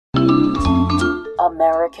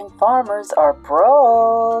American farmers are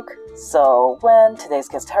broke. So when today's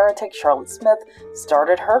guest heretic, Charlotte Smith,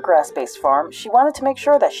 started her grass-based farm, she wanted to make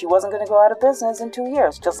sure that she wasn't going to go out of business in 2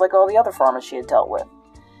 years, just like all the other farmers she had dealt with.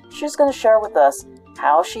 She's going to share with us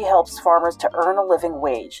how she helps farmers to earn a living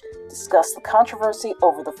wage, discuss the controversy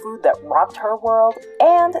over the food that rocked her world,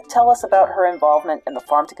 and tell us about her involvement in the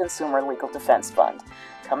Farm to Consumer Legal Defense Fund.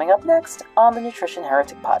 Coming up next on the Nutrition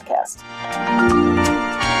Heretic Podcast.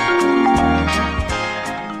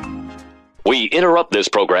 We interrupt this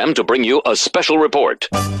program to bring you a special report.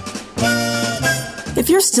 If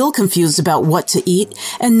you're still confused about what to eat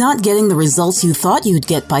and not getting the results you thought you'd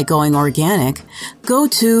get by going organic, go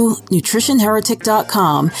to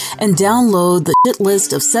nutritionheretic.com and download the shit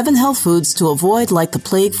list of 7 health foods to avoid like the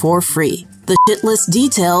plague for free. The shit list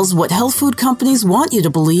details what health food companies want you to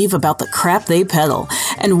believe about the crap they peddle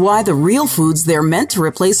and why the real foods they're meant to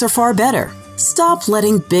replace are far better. Stop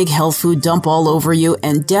letting big health food dump all over you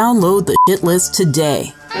and download the shit list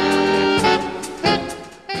today.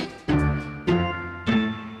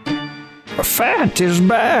 Fat is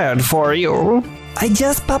bad for you. I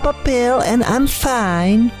just pop a pill and I'm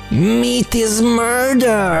fine. Meat is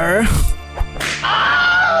murder.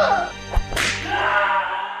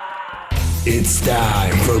 It's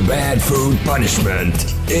time for bad food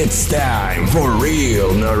punishment. It's time for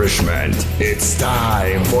real nourishment. It's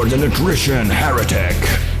time for the Nutrition Heretic.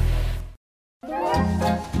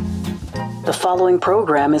 The following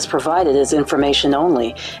program is provided as information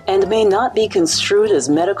only and may not be construed as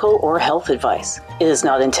medical or health advice. It is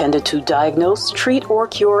not intended to diagnose, treat, or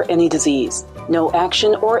cure any disease. No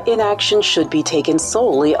action or inaction should be taken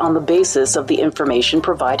solely on the basis of the information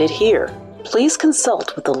provided here. Please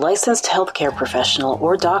consult with a licensed healthcare professional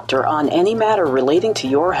or doctor on any matter relating to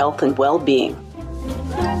your health and well-being.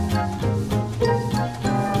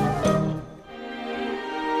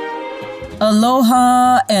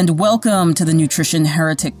 Aloha and welcome to the Nutrition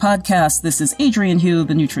Heretic Podcast. This is Adrienne Hugh,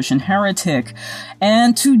 the Nutrition Heretic.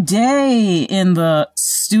 And today in the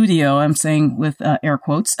studio, I'm saying with air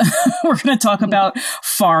quotes, we're going to talk about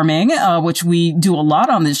farming, which we do a lot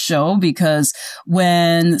on this show because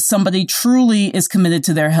when somebody truly is committed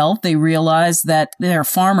to their health, they realize that their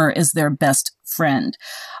farmer is their best friend.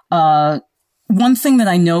 One thing that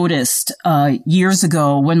I noticed years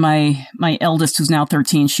ago when my eldest, who's now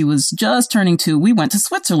 13, she was just turning 2, we went to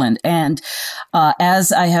Switzerland. And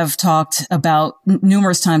as I have talked about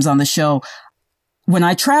numerous times on the show, when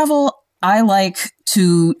I travel, I like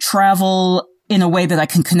to travel in a way that I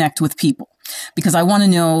can connect with people because I want to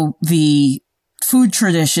know the food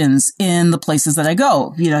traditions in the places that I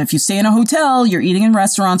go. You know, if you stay in a hotel, you're eating in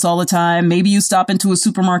restaurants all the time. Maybe you stop into a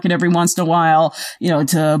supermarket every once in a while, you know,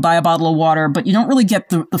 to buy a bottle of water, but you don't really get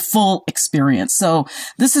the full experience. So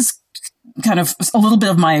this is kind of a little bit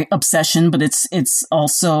of my obsession, but it's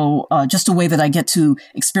also just a way that I get to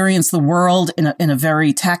experience the world in a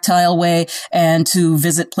very tactile way and to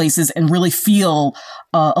visit places and really feel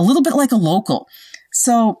a little bit like a local.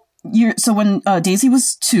 So when Daisy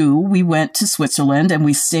was 2, we went to Switzerland and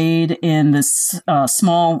we stayed in this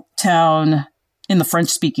small town in the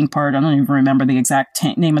French-speaking part. I don't even remember the exact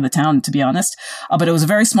name of the town, to be honest. But it was a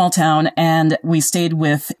very small town, and we stayed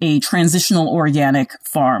with a transitional organic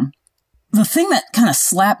farm. The thing that kind of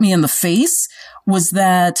slapped me in the face was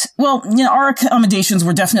that, well, you know, our accommodations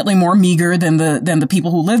were definitely more meager than the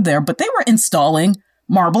people who lived there, but they were installing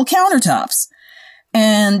marble countertops.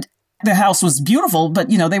 And the house was beautiful, but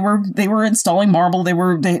you know, they were installing marble.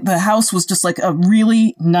 The house was just like a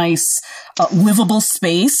really nice, livable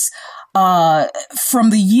space. From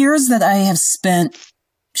the years that I have spent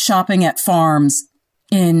shopping at farms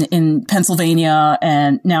in Pennsylvania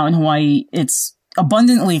and now in Hawaii, it's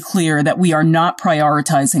abundantly clear that we are not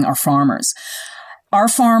prioritizing our farmers. Our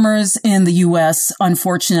farmers in the U.S.,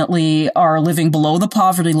 unfortunately, are living below the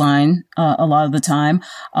poverty line a lot of the time.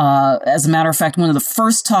 As a matter of fact, one of the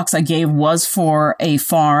first talks I gave was for a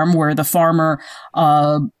farm where the farmer,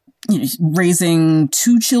 raising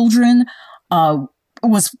 2 children,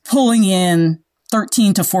 was pulling in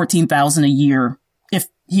 $13,000 to $14,000 a year if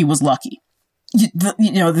he was lucky.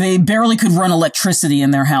 They barely could run electricity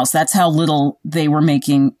in their house. That's how little they were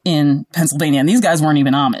making in Pennsylvania. And these guys weren't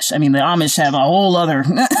even Amish. I mean, the Amish have a whole other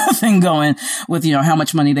thing going with, how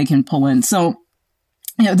much money they can pull in. So,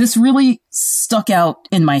 this really stuck out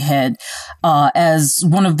in my head, as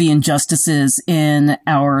one of the injustices in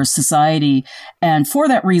our society. And for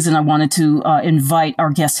that reason, I wanted to, invite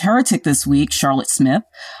our guest heretic this week, Charlotte Smith.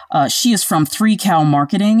 She is from 3 Cow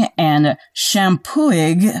Marketing and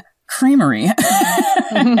Champoeg Creamery.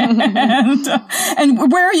 and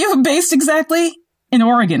where are you based exactly? In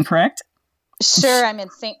Oregon, correct? Sure. I'm in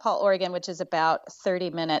St. Paul, Oregon, which is about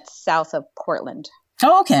 30 minutes south of Portland.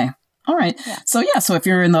 Oh, okay. All right. Yeah. So if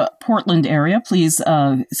you're in the Portland area, please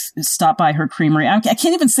stop by her creamery. I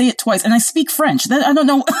can't even say it twice, and I speak French. I don't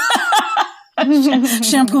know.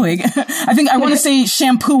 Shampooing. I think I want to say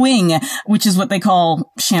shampooing, which is what they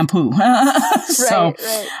call shampoo. So,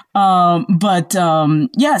 right.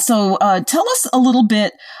 Yeah. So, tell us a little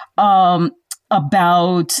bit,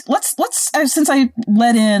 about, let's, since I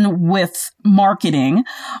led in with marketing,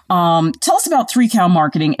 tell us about 3 Cow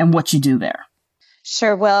Marketing and what you do there.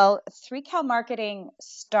 Sure. Well, 3 Cow Marketing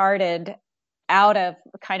started out of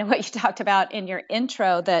kind of what you talked about in your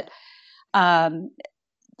intro, that,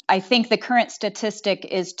 I think the current statistic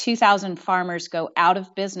is 2,000 farmers go out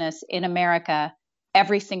of business in America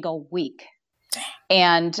every single week.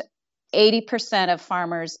 And 80% of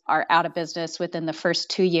farmers are out of business within the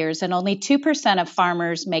first 2 years, and only 2% of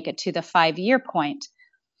farmers make it to the 5-year point.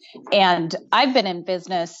 And I've been in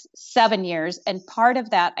business 7 years, and part of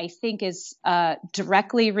that, I think, is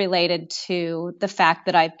directly related to the fact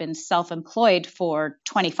that I've been self-employed for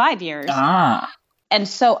 25 years. And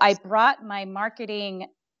so I brought my marketing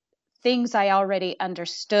things I already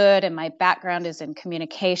understood, and my background is in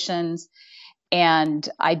communications. And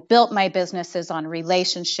I built my businesses on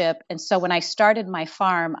relationship. And so when I started my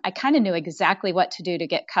farm, I kind of knew exactly what to do to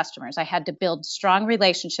get customers. I had to build strong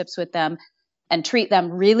relationships with them and treat them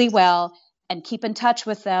really well and keep in touch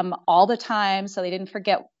with them all the time so they didn't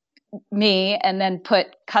forget me, and then put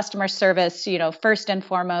customer service, first and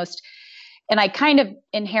foremost. And I kind of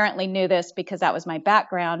inherently knew this because that was my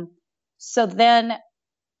background. So then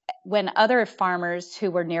when other farmers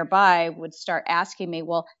who were nearby would start asking me,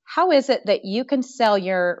 well, how is it that you can sell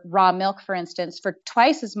your raw milk, for instance, for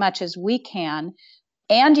twice as much as we can,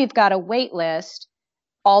 and you've got a wait list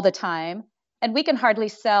all the time, and we can hardly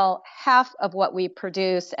sell half of what we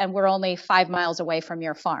produce, and we're only 5 miles away from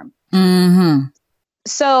your farm? Mm-hmm.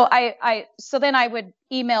 So so then I would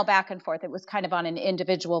email back and forth. It was kind of on an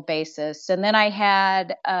individual basis. And then I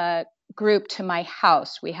had a group to my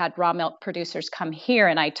house. We had raw milk producers come here,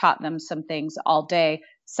 and I taught them some things all day,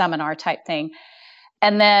 seminar type thing.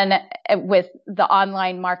 And then with the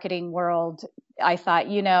online marketing world, I thought,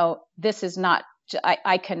 this is not,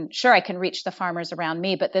 I can reach the farmers around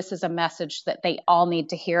me, but this is a message that they all need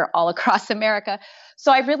to hear all across America.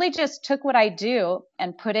 So I really just took what I do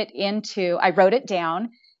and put it into, I wrote it down,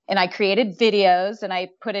 and I created videos, and I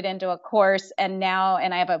put it into a course. And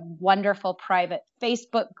I have a wonderful private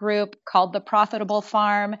Facebook group called The Profitable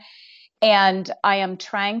Farm. And I am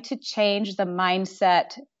trying to change the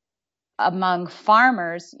mindset among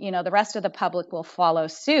farmers. The rest of the public will follow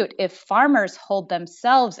suit if farmers hold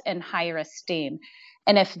themselves in higher esteem.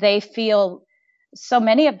 And if they feel, so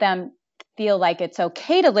many of them feel like it's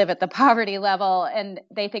okay to live at the poverty level, and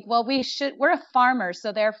they think, well, we're a farmer,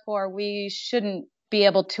 so therefore we shouldn't be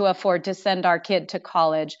able to afford to send our kid to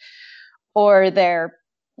college. Or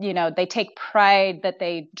they take pride that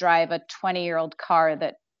they drive a 20-year-old car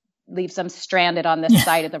that leaves them stranded on the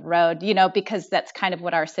side of the road, because that's kind of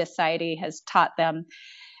what our society has taught them.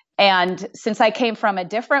 And since I came from a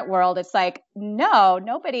different world, it's like, no,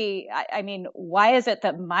 nobody, I mean, why is it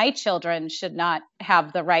that my children should not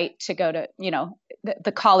have the right to go to,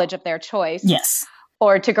 the college of their choice? Yes.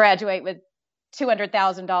 Or to graduate with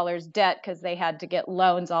 $200,000 debt because they had to get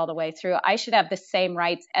loans all the way through. I should have the same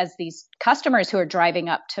rights as these customers who are driving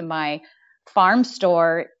up to my farm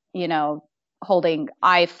store, holding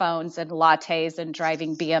iPhones and lattes and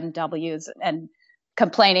driving BMWs and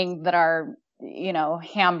complaining that our,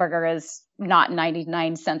 hamburger is not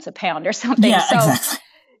 99 cents a pound or something. Yeah, exactly.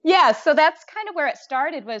 Yeah. So that's kind of where it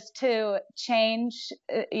started, was to change,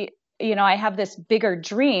 I have this bigger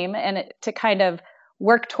dream, and to kind of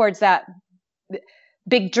work towards that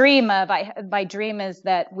big dream my dream is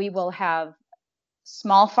that we will have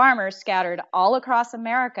small farmers scattered all across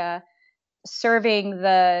America, serving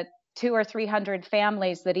the 200 or 300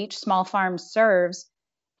 families that each small farm serves.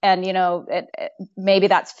 And, maybe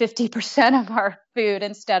that's 50% of our food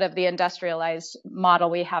instead of the industrialized model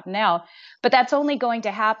we have now. But that's only going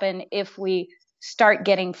to happen if we start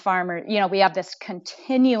getting farmers. We have this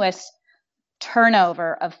continuous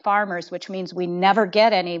turnover of farmers, which means we never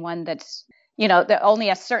get anyone that's, they're only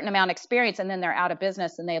a certain amount of experience, and then they're out of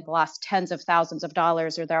business and they've lost tens of thousands of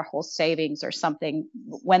dollars or their whole savings or something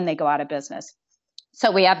when they go out of business. So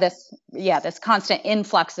we have this constant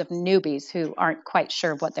influx of newbies who aren't quite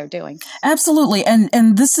sure what they're doing. Absolutely.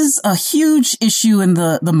 And this is a huge issue in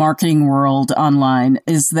the marketing world online,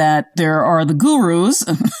 is that there are the gurus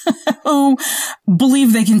who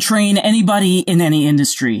believe they can train anybody in any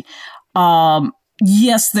industry.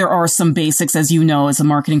 yes, there are some basics, as you know, as a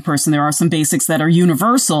marketing person, there are some basics that are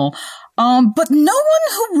universal. But no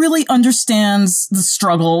one who really understands the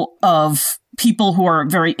struggle of people who are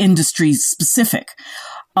very industry specific,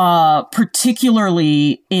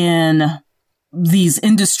 particularly in these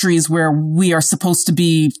industries where we are supposed to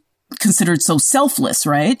be considered so selfless,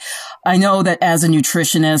 right? I know that as a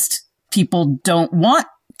nutritionist, people don't want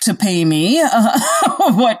to pay me I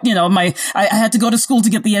had to go to school to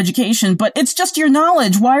get the education, but it's just your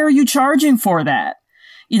knowledge. Why are you charging for that?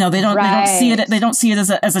 They don't see it. They don't see it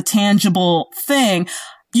as a tangible thing.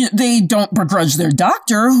 They don't begrudge their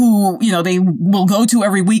doctor who, they will go to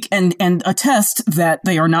every week and attest that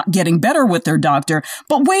they are not getting better with their doctor.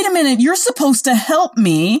 But wait a minute, you're supposed to help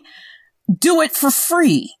me do it for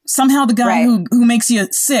free. Somehow the guy who makes you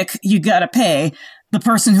sick, you gotta pay. The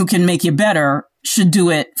person who can make you better should do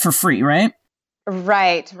it for free, right?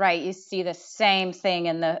 Right. You see the same thing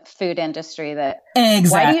in the food industry that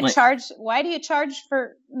exactly. Why do you charge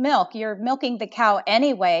for milk? You're milking the cow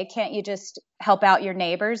anyway. Can't you just help out your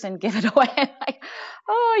neighbors and give it away? Like,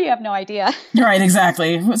 oh, you have no idea. Right,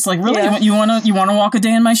 exactly. It's like, really? Yeah. You want to walk a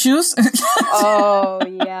day in my shoes? Oh,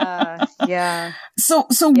 yeah. Yeah. So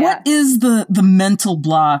what is the mental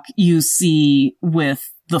block you see with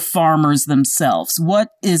the farmers themselves? What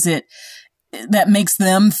is it that makes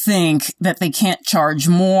them think that they can't charge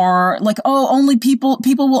more? Like, oh, only people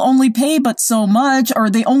will only pay but so much, or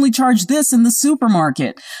they only charge this in the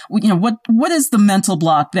supermarket. What is the mental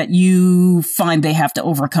block that you find they have to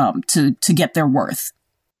overcome to get their worth?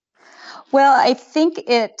 Well, I think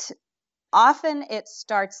often it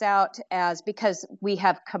starts out as because we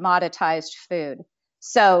have commoditized food.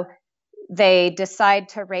 So they decide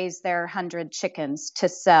to raise their 100 chickens to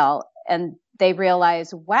sell, and they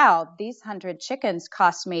realize, wow, these 100 chickens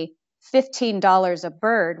cost me $15 a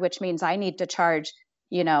bird, which means I need to charge,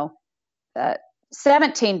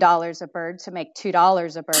 $17 a bird to make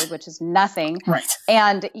 $2 a bird, which is nothing. Right.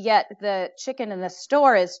 And yet the chicken in the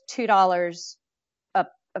store is $2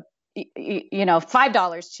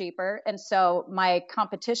 $5 cheaper. And so my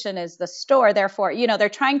competition is the store. Therefore, they're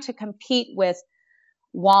trying to compete with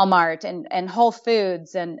Walmart and Whole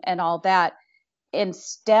Foods and all that.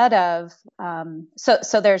 Instead of,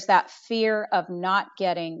 so there's that fear of not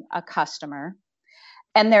getting a customer.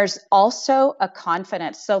 And there's also a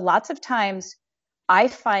confidence. So lots of times I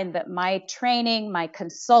find that my training, my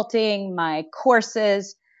consulting, my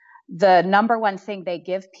courses, the number one thing they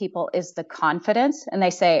give people is the confidence. And they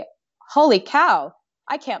say, holy cow,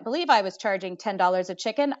 I can't believe I was charging $10 a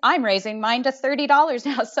chicken. I'm raising mine to $30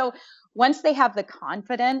 now. So once they have the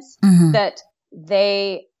confidence that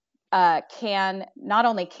they not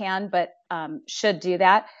only can, but should do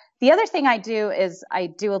that. The other thing I do is I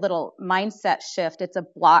do a little mindset shift. It's a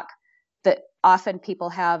block that often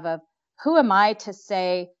people have of, who am I to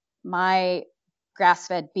say my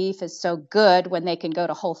grass-fed beef is so good when they can go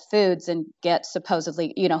to Whole Foods and get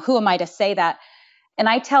supposedly, who am I to say that? And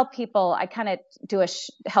I tell people, I kind of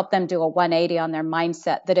help them do a 180 on their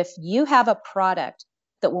mindset, that if you have a product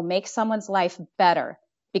that will make someone's life better,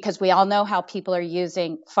 because we all know how people are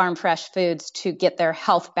using farm fresh foods to get their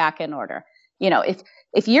health back in order.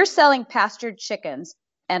 If you're selling pastured chickens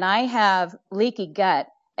and I have leaky gut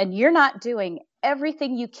and you're not doing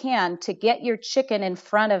everything you can to get your chicken in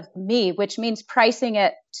front of me, which means pricing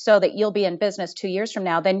it so that you'll be in business 2 years from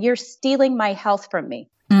now, then you're stealing my health from me.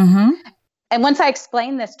 Mm-hmm. And once I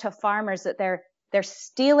explain this to farmers that they're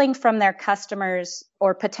stealing from their customers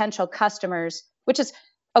or potential customers, which is,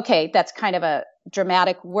 okay, that's kind of a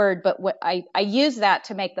dramatic word, but what I use that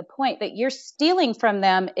to make the point that you're stealing from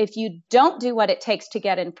them if you don't do what it takes to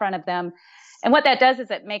get in front of them. And what that does is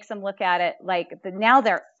it makes them look at it like now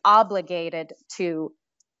they're obligated to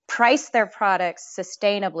price their products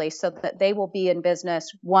sustainably so that they will be in business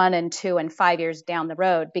 1 and 2 and 5 years down the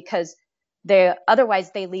road, because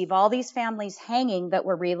otherwise they leave all these families hanging that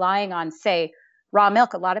were relying on, say, raw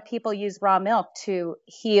milk. A lot of people use raw milk to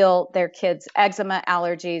heal their kids' eczema,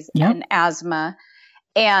 allergies, and asthma.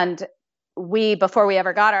 And before we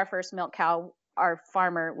ever got our first milk cow, our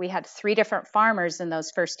farmer, we had 3 different farmers in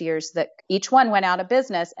those first years that each one went out of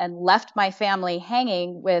business and left my family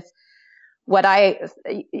hanging with what I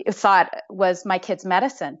thought was my kids'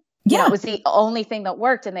 medicine. Yeah. It was the only thing that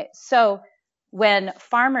worked. So when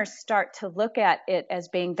farmers start to look at it as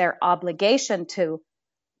being their obligation to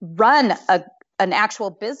run an actual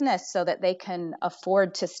business so that they can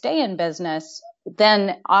afford to stay in business,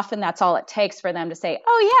 then often that's all it takes for them to say,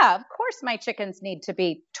 oh yeah, of course my chickens need to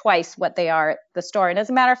be twice what they are at the store. And as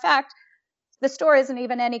a matter of fact, the store isn't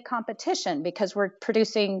even any competition because we're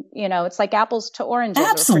producing, it's like apples to oranges.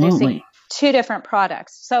 Absolutely. We're producing two different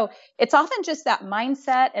products. So it's often just that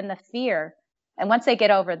mindset and the fear. And once they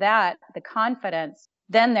get over that, the confidence,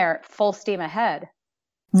 then they're full steam ahead.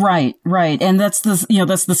 Right. And that's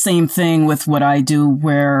the same thing with what I do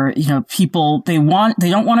where, people, they don't want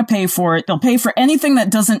to pay for it. They'll pay for anything that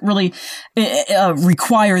doesn't really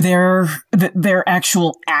require their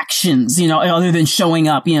actual actions, other than showing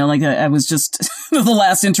up, like I was just, the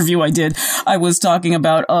last interview I did, I was talking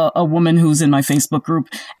about a woman who's in my Facebook group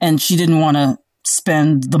and she didn't want to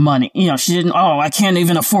spend the money. She didn't, I can't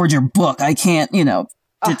even afford your book. I can't,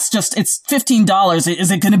 it's $15.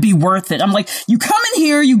 Is it going to be worth it? I'm like, you come in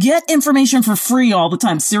here, you get information for free all the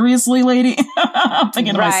time. Seriously, lady? I'm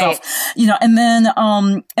thinking to myself, and then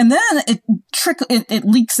it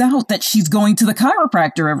leaks out that she's going to the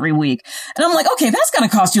chiropractor every week. And I'm like, okay, that's going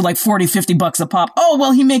to cost you like $40, $50 a pop. Oh,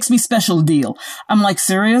 well, he makes me special deal. I'm like,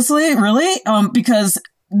 seriously? Really? Because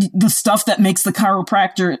the stuff that makes the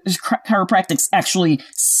chiropractics actually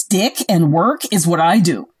stick and work is what I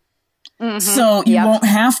do. Mm-hmm. So you won't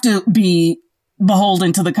have to be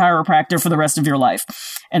beholden to the chiropractor for the rest of your life.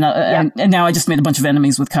 And now I just made a bunch of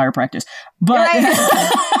enemies with chiropractors. But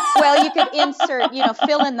well, you could insert,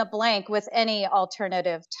 fill in the blank with any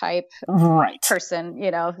alternative type person.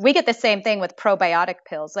 We get the same thing with probiotic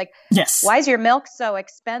pills. Like, yes, why is your milk so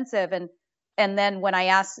expensive? And then when I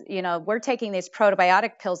ask, we're taking these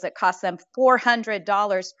probiotic pills that cost them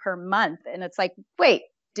 $400 per month. And it's like, wait,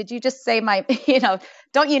 did you just say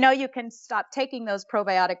don't you can stop taking those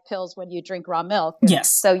probiotic pills when you drink raw milk?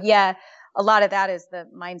 Yes. So a lot of that is the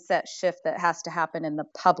mindset shift that has to happen in the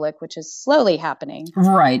public, which is slowly happening.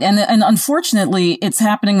 Right. And unfortunately, it's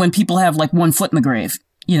happening when people have like one foot in the grave.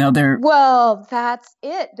 Well, that's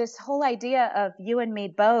it. This whole idea of you and me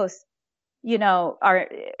both,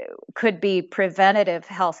 could be preventative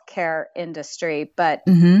healthcare industry, but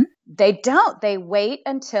they don't. They wait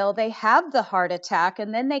until they have the heart attack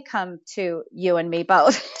and then they come to you and me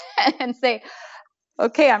both and say,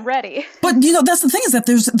 okay, I'm ready. But, that's the thing is that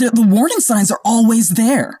the warning signs are always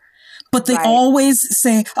there. But they always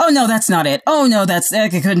say, oh, no, that's not it. Oh, no,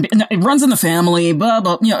 it couldn't be. No, it runs in the family, blah,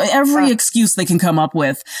 blah. Every excuse they can come up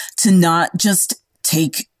with to not just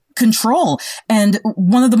take control. And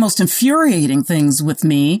one of the most infuriating things with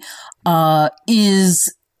me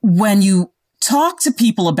is when you talk to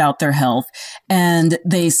people about their health and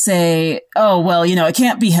they say, oh, well, it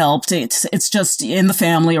can't be helped. It's just in the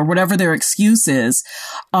family or whatever their excuse is.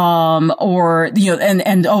 The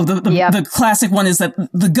classic one is that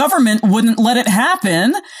the government wouldn't let it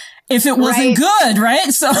happen if it wasn't good,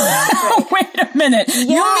 right? So wait a minute.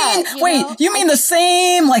 Yeah, you mean the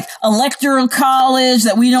same like electoral college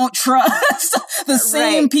that we don't trust? The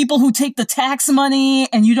same people who take the tax money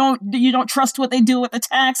and you don't trust what they do with the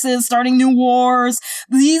taxes, starting new wars.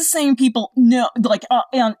 These same people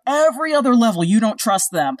on every other level, you don't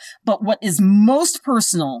trust them. But what is most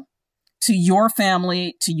personal to your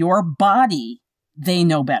family, to your body, they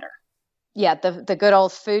know better. Yeah, the good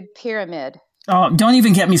old food pyramid. Oh, don't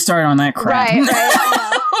even get me started on that crap.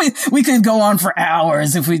 Right. We could go on for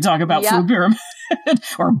hours if we talk about food pyramid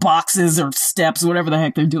or boxes or steps, whatever the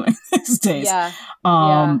heck they're doing these days.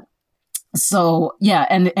 So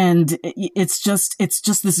and it's just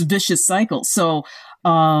this vicious cycle. So,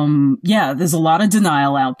 there's a lot of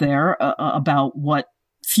denial out there about what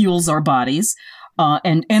fuels our bodies.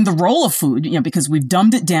 And the role of food, because we've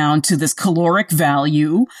dumbed it down to this caloric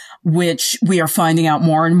value, which we are finding out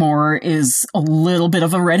more and more is a little bit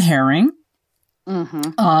of a red herring.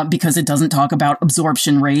 Because it doesn't talk about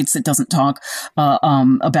absorption rates. It doesn't talk,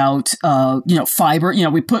 about, fiber.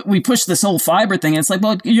 We push this whole fiber thing. And it's like,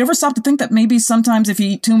 well, you ever stop to think that maybe sometimes if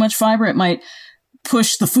you eat too much fiber, it might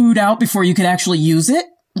push the food out before you could actually use it?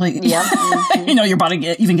 Like, your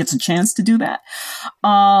body even gets a chance to do that.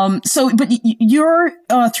 But your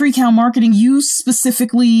 3Cal Marketing, you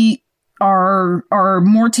specifically are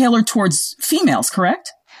more tailored towards females,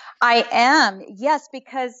 correct? I am, yes,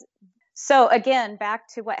 because so again, back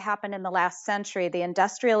to what happened in the last century, the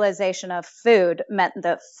industrialization of food meant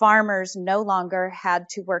that farmers no longer had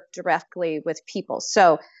to work directly with people.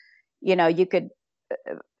 So,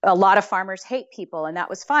 a lot of farmers hate people, and that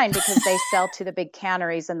was fine because they sell to the big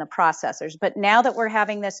canneries and the processors. But now that we're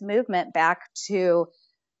having this movement back to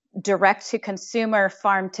direct to consumer,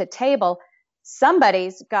 farm to table,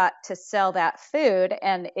 somebody's got to sell that food.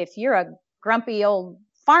 And if you're a grumpy old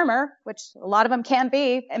farmer, which a lot of them can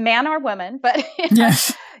be, a man or woman, but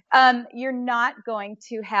you're not going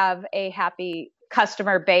to have a happy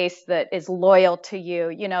customer base that is loyal to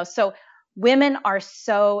you. So women are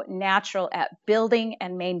so natural at building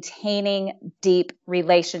and maintaining deep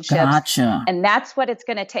relationships. Gotcha. And that's what it's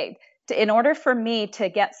going to take. In order for me to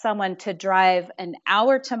get someone to drive an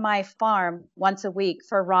hour to my farm once a week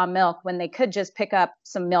for raw milk when they could just pick up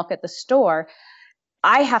some milk at the store,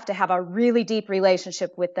 I have to have a really deep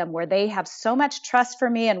relationship with them where they have so much trust for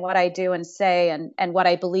me and what I do and say and what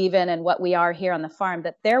I believe in and what we are here on the farm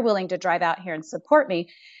that they're willing to drive out here and support me.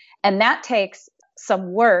 And that takes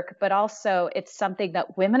some work, but also it's something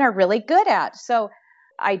that women are really good at. So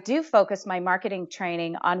I do focus my marketing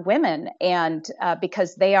training on women and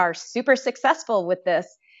because they are super successful with this.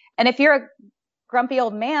 And if you're a grumpy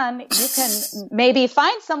old man, you can maybe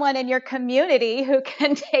find someone in your community who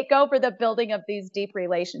can take over the building of these deep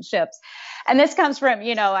relationships. And this comes from,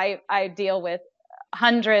 I deal with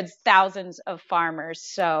hundreds, thousands of farmers.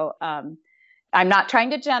 So I'm not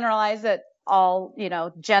trying to generalize that all,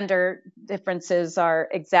 gender differences are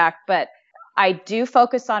exact, but I do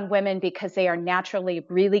focus on women because they are naturally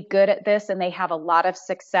really good at this and they have a lot of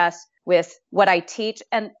success with what I teach.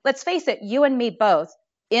 And let's face it, you and me both,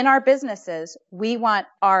 in our businesses, we want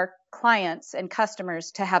our clients and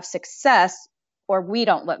customers to have success or we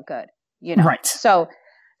don't look good, Right. So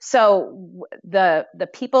the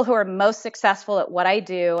people who are most successful at what I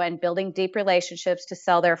do and building deep relationships to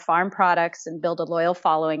sell their farm products and build a loyal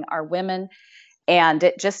following are women. And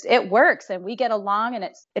it works and we get along and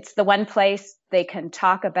it's the one place they can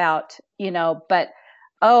talk about, but,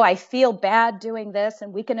 oh, I feel bad doing this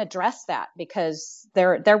and we can address that because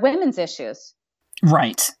they're women's issues.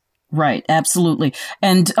 Right. Absolutely.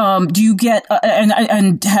 And do you get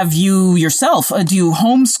and have you yourself? Do you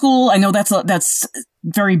homeschool? I know that's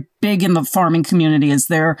very big in the farming community. Is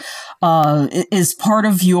there is part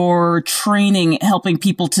of your training helping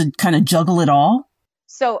people to kind of juggle it all?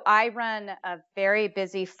 So I run a very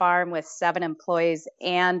busy farm with 7 employees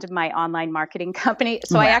and my online marketing company.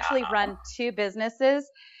 So I actually run 2 businesses,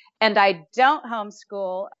 and I don't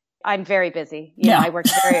homeschool. I'm very busy. I work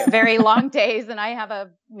very, very long days and I have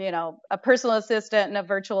a personal assistant and a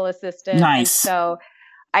virtual assistant. Nice. And so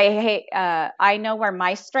I know where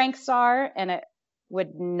my strengths are and it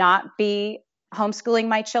would not be homeschooling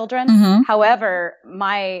my children. Mm-hmm. However,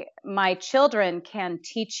 my children can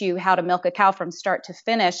teach you how to milk a cow from start to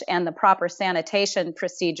finish and the proper sanitation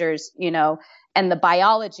procedures, and the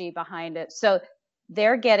biology behind it. So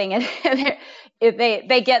they're getting it.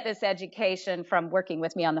 They get this education from working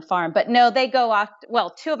with me on the farm. But no, they go off.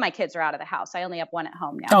 Well, 2 of my kids are out of the house. I only have 1 at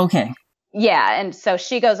home now. Okay. Yeah. And so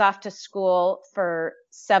she goes off to school for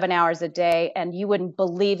 7 hours a day. And you wouldn't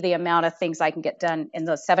believe the amount of things I can get done in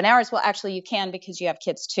those 7 hours. Well, actually, you can because you have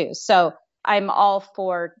kids too. So I'm all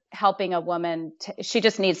for helping a woman. She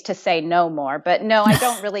just needs to say no more. But no, I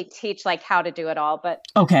don't really teach like how to do it all. But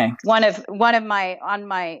okay, one of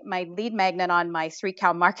my lead magnet on my 3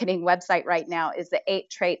 Cow Marketing website right now is the 8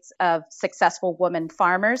 traits of successful women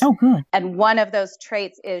farmers. Oh, good. And one of those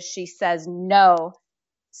traits is she says no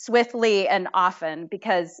swiftly and often,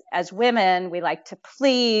 because as women we like to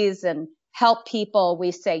please and help people.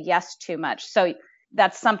 We say yes too much. So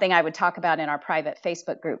that's something I would talk about in our private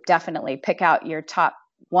Facebook group. Definitely pick out your top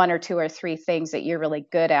 1 or 2 or 3 things that you're really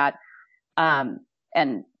good at,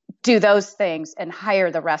 and do those things and hire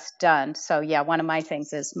the rest done. So yeah, one of my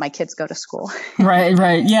things is my kids go to school.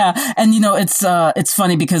 Right. Yeah. And it's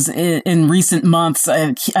funny because in recent months,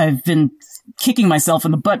 I've been kicking myself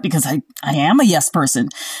in the butt because I am a yes person,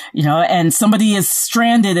 and somebody is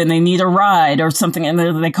stranded and they need a ride or something. And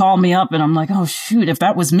they call me up and I'm like, oh shoot, if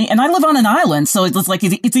that was me. And I live on an island. So it's like,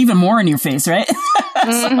 it's even more in your face. Right.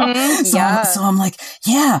 So I'm like,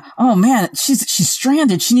 yeah, oh man, she's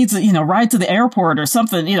stranded. She needs a, ride to the airport or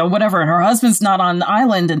something, whatever. And her husband's not on the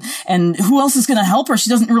island and who else is going to help her? She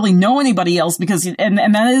doesn't really know anybody else because, and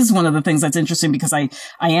that is one of the things that's interesting because I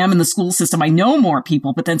am in the school system. I know more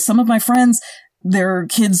people, but then some of my friends, their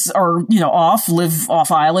kids are, live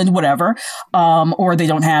off island, whatever, or they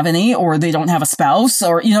don't have any, or they don't have a spouse,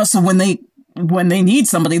 or, so when they need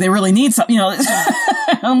somebody, they really need something,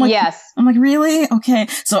 I'm like, yes. I'm like, really? Okay.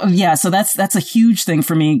 So yeah, so that's a huge thing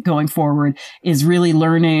for me going forward is really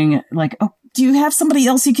learning like, oh, do you have somebody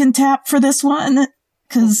else you can tap for this one?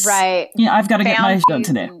 Cause right. I've got to get my done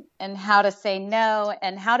today. And how to say no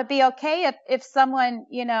and how to be okay if someone,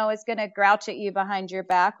 is going to grouch at you behind your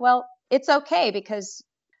back. Well, it's okay because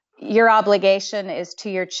your obligation is to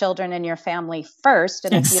your children and your family first.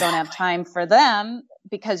 And if you don't have time for them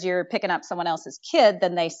because you're picking up someone else's kid,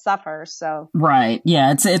 then they suffer. So right.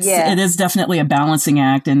 Yeah. It is definitely a balancing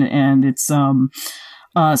act and it's,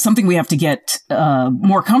 something we have to get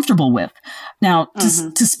more comfortable with. Now,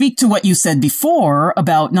 to speak to what you said before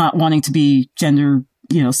about not wanting to be gender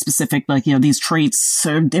specific, like, these traits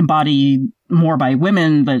are embodied more by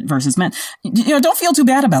women but versus men. Don't feel too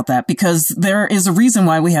bad about that, because there is a reason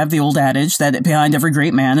why we have the old adage that behind every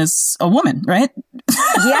great man is a woman, right?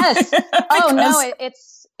 Yes. Oh, no,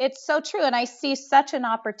 it's so true. And I see such an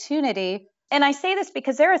opportunity. And I say this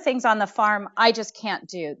because there are things on the farm I just can't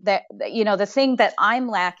do. The thing that I'm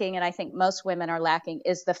lacking, and I think most women are lacking,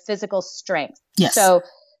 is the physical strength. Yes. So,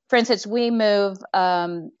 for instance, we move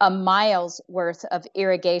a mile's worth of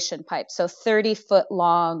irrigation pipe. So 30-foot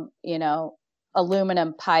long,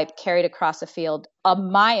 aluminum pipe carried across a field a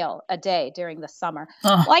mile a day during the summer.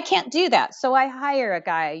 Well, I can't do that. So I hire a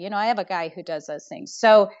guy. I have a guy who does those things.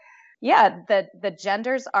 So yeah, the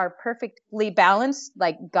genders are perfectly balanced,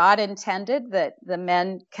 like God intended, that the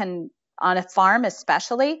men can, on a farm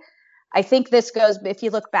especially. I think this goes, if you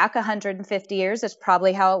look back 150 years, it's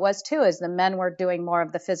probably how it was too, is the men were doing more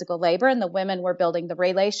of the physical labor and the women were building the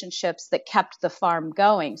relationships that kept the farm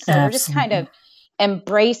going. So We're just kind of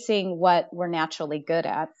embracing what we're naturally good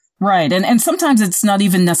at. Right. And sometimes it's not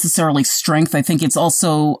even necessarily strength. I think it's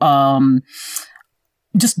also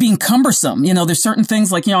just being cumbersome. There's certain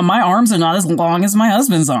things like, my arms are not as long as my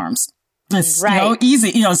husband's arms. It's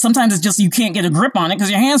easy. Sometimes it's just you can't get a grip on it because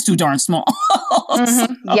your hand's too darn small.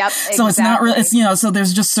 Mm-hmm. Yep. So it's not really. So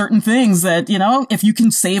there's just certain things that if you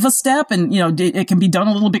can save a step and it can be done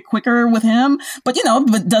a little bit quicker with him. But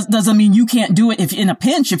but doesn't mean you can't do it if in a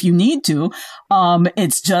pinch if you need to.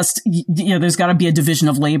 It's just there's got to be a division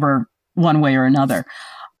of labor one way or another.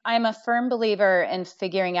 I'm a firm believer in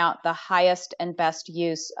figuring out the highest and best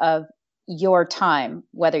use of your time,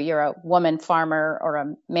 whether you're a woman farmer or a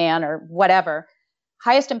man or whatever,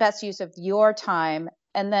 highest and best use of your time,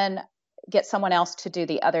 and then get someone else to do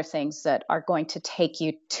the other things that are going to take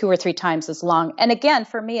you 2 or 3 times as long. And again,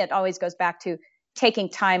 for me, it always goes back to taking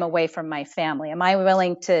time away from my family. Am I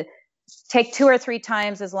willing to take 2 or 3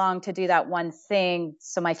 times as long to do that one thing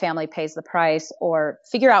so my family pays the price, or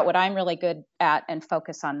figure out what I'm really good at and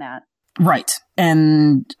focus on that? Right.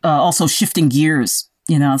 And also shifting gears.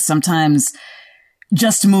 Sometimes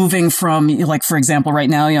just moving from, like, for example, right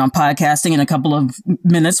now, I'm podcasting. In a couple of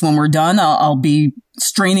minutes when we're done, I'll be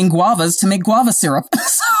straining guavas to make guava syrup.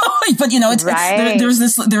 But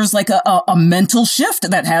there's like a mental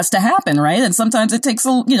shift that has to happen, right? And sometimes it takes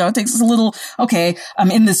a little, okay,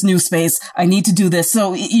 I'm in this new space. I need to do this.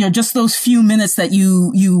 So, just those few minutes that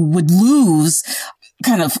you would lose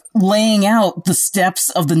kind of laying out the steps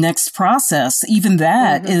of the next process, even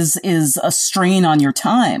that is a strain on your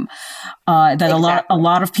time. That a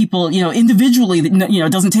lot of people, individually,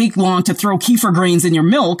 it doesn't take long to throw kefir grains in your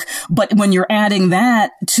milk, but when you're adding that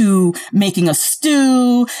to making a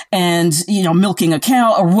stew and, milking a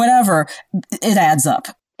cow or whatever, it adds up.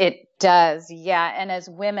 It does. Yeah. And as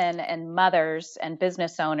women and mothers and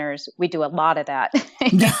business owners, we do a lot of that.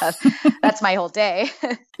 That's my whole day.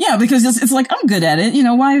 Yeah. Because it's like, I'm good at it.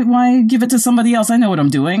 Why give it to somebody else? I know what I'm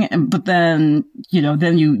doing. But then,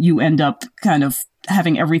 then you end up kind of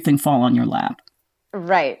having everything fall on your lap.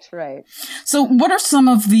 Right. So what are some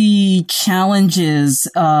of the challenges,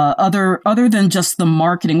 other than just the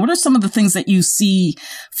marketing? What are some of the things that you see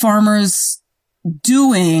farmers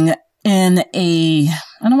doing in I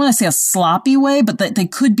don't want to say a sloppy way, but that they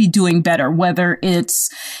could be doing better, whether it's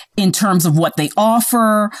in terms of what they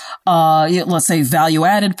offer, let's say value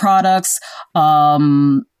added products,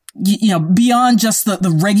 beyond just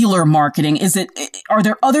the regular marketing? Are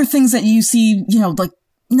there other things that you see, like,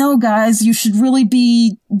 no, guys, you should really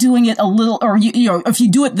be doing it a little, or, if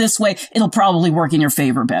you do it this way, it'll probably work in your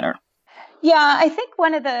favor better. Yeah, I think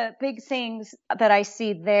one of the big things that I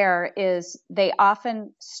see there is they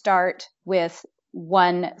often start with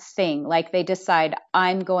one thing. Like they decide,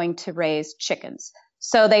 I'm going to raise chickens.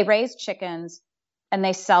 So they raise chickens and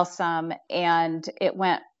they sell some and it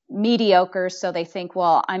went mediocre. So they think,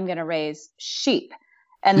 well, I'm going to raise sheep.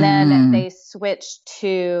 And then they switch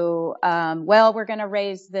to, we're going to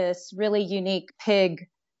raise this really unique pig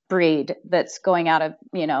breed that's going out of,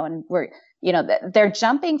 and they're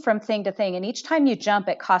jumping from thing to thing. And each time you jump,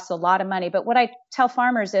 it costs a lot of money. But what I tell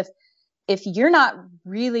farmers, if you're not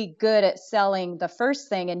really good at selling the first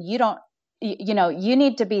thing and you don't, you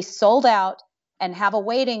need to be sold out and have a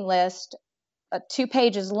waiting list 2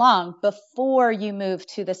 pages long before you move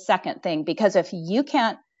to the second thing. Because if you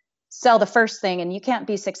can't sell the first thing and you can't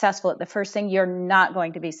be successful at the first thing, you're not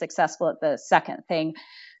going to be successful at the second thing.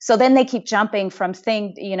 So then they keep jumping from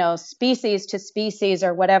species to species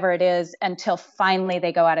or whatever it is until finally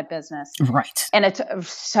they go out of business. Right. And it's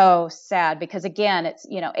so sad because again, it's,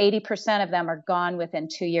 80% of them are gone within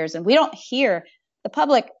 2 years. And the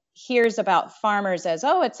public hears about farmers as,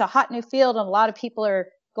 oh, it's a hot new field and a lot of people are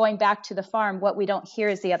going back to the farm, what we don't hear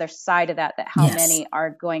is the other side of that how many are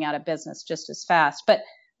going out of business just as fast. But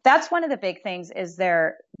that's one of the big things is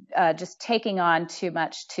they're just taking on too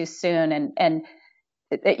much too soon and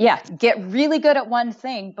get really good at one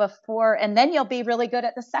thing before, and then you'll be really good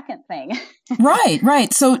at the second thing.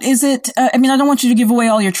 Right. So is it, I don't want you to give away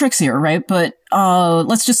all your tricks here, right? But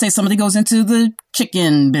let's just say somebody goes into the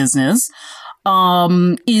chicken business.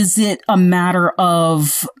 Is it a matter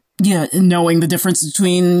of knowing the difference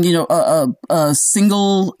between, a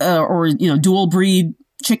single or dual breed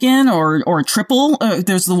chicken or triple?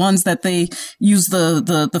 There's the ones that they use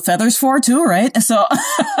the feathers for too, right? So,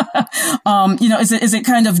 is it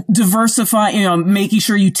kind of diversifying, making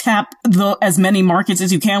sure you tap as many markets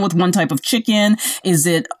as you can with one type of chicken? Is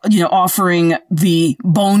it, offering the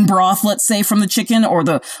bone broth, let's say, from the chicken or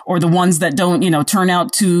the ones that don't, turn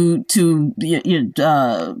out to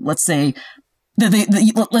let's say,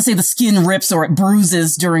 let's say the skin rips or it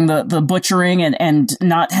bruises during the butchering and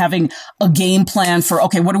not having a game plan for,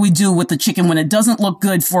 okay, what do we do with the chicken when it doesn't look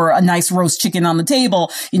good for a nice roast chicken on the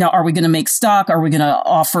table? Are we going to make stock? Are we going to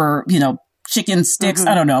offer, chicken sticks?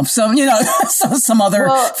 I don't know. So, some other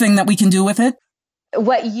thing that we can do with it.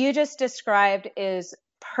 What you just described is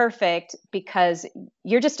perfect because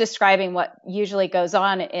you're just describing what usually goes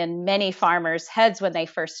on in many farmers' heads when they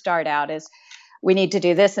first start out is, we need to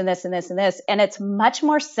do this and this and this and this. And it's much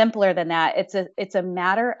more simpler than that. It's a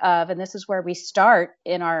matter of, and this is where we start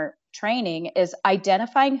in our training, is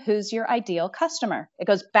identifying who's your ideal customer. It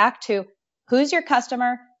goes back to who's your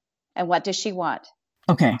customer and what does she want?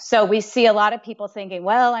 Okay. So we see a lot of people thinking,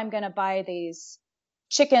 well, I'm going to buy these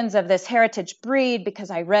chickens of this heritage breed because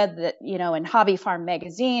I read that, in Hobby Farm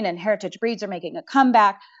magazine and heritage breeds are making a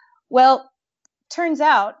comeback. Well, turns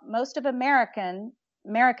out most of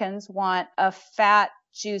Americans want a fat,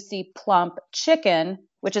 juicy, plump chicken,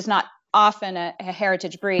 which is not often a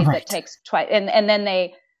heritage breed that takes twice. And then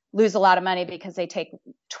they lose a lot of money because they take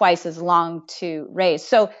twice as long to raise.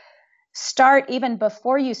 So start, even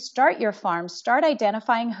before you start your farm, start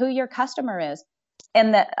identifying who your customer is.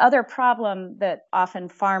 And the other problem that often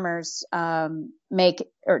farmers make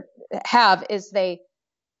or have is they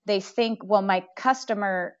think, well, my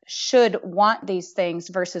customer should want these things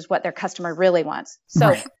versus what their customer really wants.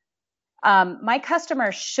 So my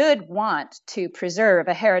customer should want to preserve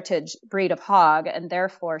a heritage breed of hog and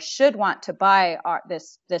therefore should want to buy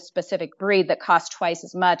this specific breed that costs twice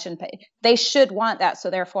as much. And they should want that. So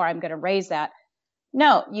therefore, I'm going to raise that.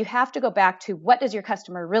 No, you have to go back to what does your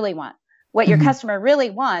customer really want? What your customer really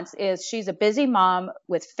wants is she's a busy mom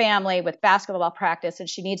with family, with basketball practice, and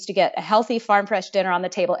she needs to get a healthy farm fresh dinner on the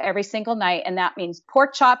table every single night. And that means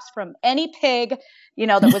pork chops from any pig,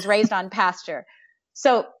 that was raised on pasture.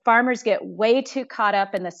 So farmers get way too caught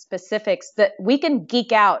up in the specifics that we can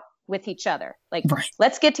geek out with each other. Like,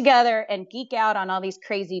 let's get together and geek out on all these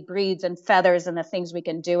crazy breeds and feathers and the things we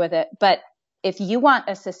can do with it. But if you want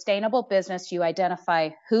a sustainable business, you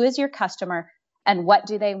identify who is your customer and what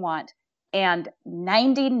do they want. And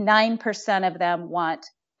 99% of them want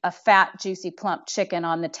a fat, juicy, plump chicken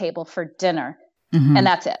on the table for dinner. And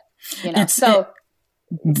that's it.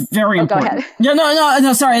 Very important. Go ahead.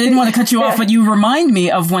 No, sorry. I didn't want to cut you off, but you remind me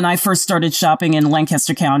of when I first started shopping in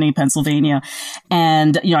Lancaster County, Pennsylvania.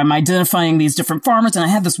 And, I'm identifying these different farmers. And I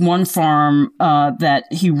had this one farm, that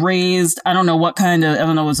he raised, I don't know what kind of, I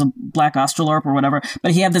don't know, it was a black Australorp or whatever,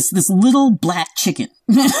 but he had this little black chicken.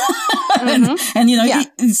 And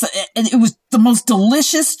it was the most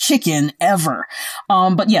delicious chicken ever.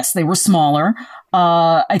 But yes, they were smaller.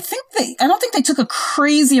 I don't think they took a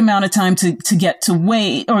crazy amount of time to get to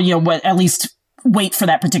weight or, at least wait for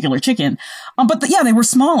that particular chicken. But they were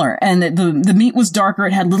smaller and the meat was darker.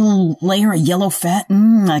 It had a little layer of yellow fat.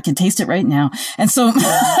 I can taste it right now. And so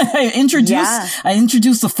I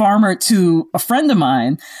introduced the farmer to a friend of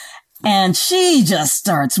mine. And she just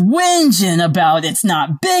starts whinging about it's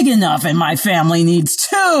not big enough and my family needs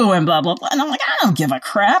two and blah, blah, blah. And I'm like, I don't give a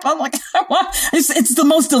crap. I'm like, it's the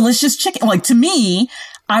most delicious chicken. Like, to me,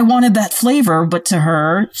 I wanted that flavor, but to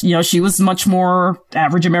her, she was much more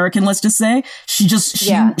average American, let's just say.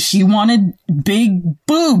 She wanted big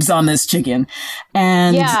boobs on this chicken.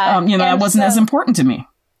 And, that wasn't as important to me.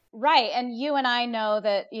 Right. And you and I know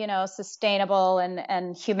that, sustainable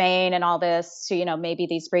and humane and all this, so, maybe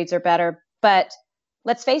these breeds are better, but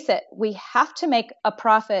let's face it, we have to make a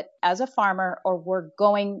profit as a farmer or we're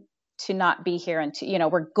going to not be here. And,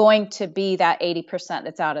 we're going to be that 80%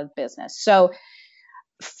 that's out of business. So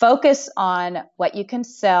focus on what you can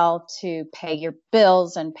sell to pay your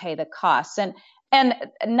bills and pay the costs. And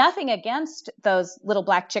nothing against those little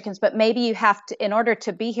black chickens, but maybe you have to, in order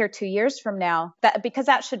to be here 2 years from now, because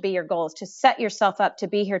that should be your goal, is to set yourself up to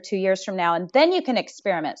be here 2 years from now, and then you can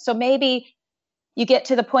experiment. So maybe you get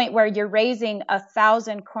to the point where you're raising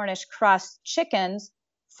 1,000 Cornish cross chickens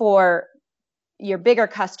for your bigger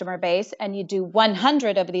customer base, and you do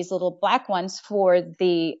 100 of these little black ones for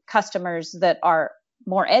the customers that are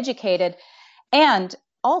more educated. And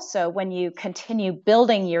also, when you continue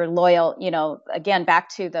building your loyal, again, back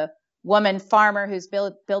to the woman farmer who's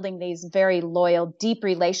building these very loyal, deep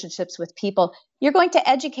relationships with people, you're going to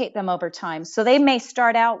educate them over time. So they may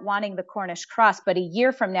start out wanting the Cornish cross, but a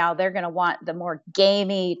year from now, they're going to want the more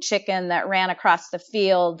gamey chicken that ran across the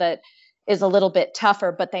field that is a little bit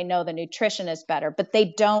tougher, but they know the nutrition is better. But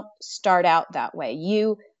they don't start out that way.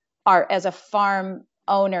 You are, as a farm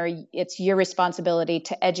owner, it's your responsibility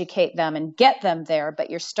to educate them and get them there, but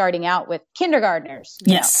you're starting out with kindergartners.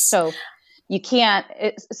 Yes. So you can't,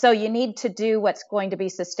 so you need to do what's going to be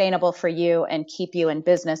sustainable for you and keep you in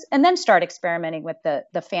business, and then start experimenting with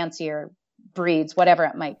the fancier breeds, whatever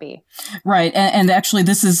it might be. Right. And actually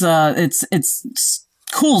this is, it's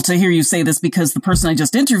cool to hear you say this, because the person I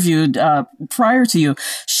just interviewed, prior to you,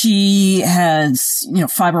 she has,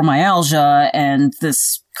 fibromyalgia and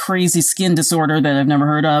this crazy skin disorder that I've never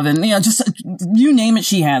heard of. And, just you name it,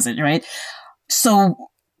 she has it. Right. So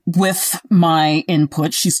with my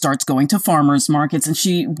input, she starts going to farmers markets,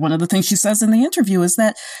 and one of the things she says in the interview is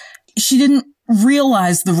that she didn't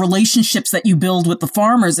realize the relationships that you build with the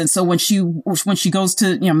farmers. And so when she goes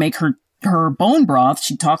to, make her bone broth,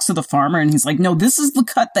 she talks to the farmer, and he's like, no, this is the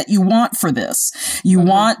cut that you want for this. You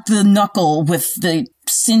want the knuckle with the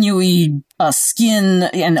sinewy skin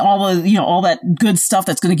and all that good stuff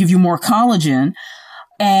that's going to give you more collagen.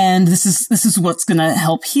 And this is what's going to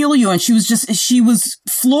help heal you. And she was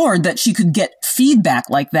floored that she could get feedback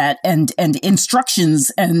like that, and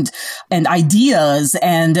instructions and ideas,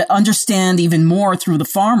 and understand even more through the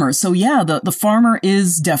farmer. So yeah, the farmer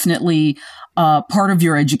is definitely part of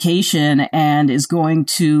your education, and is going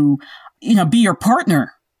to, be your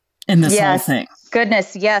partner in this whole thing.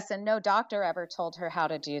 Goodness, yes. And no doctor ever told her how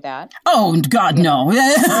to do that. Oh, God, no.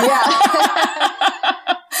 Yeah.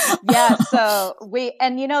 Yeah. So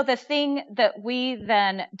the thing that we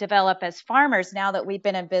then develop as farmers, now that we've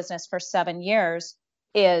been in business for 7 years,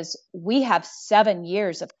 is we have 7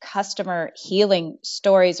 years of customer healing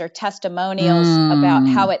stories or testimonials about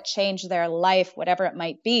how it changed their life, whatever it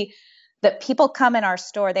might be, that people come in our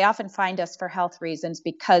store. They often find us for health reasons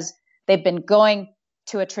because they've been going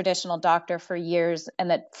to a traditional doctor for years, and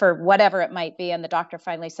that for whatever it might be. And the doctor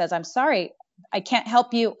finally says, I'm sorry, I can't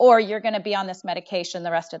help you, or you're going to be on this medication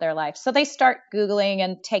the rest of their life. So they start Googling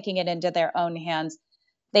and taking it into their own hands.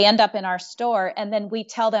 They end up in our store, and then we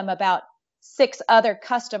tell them about 6 other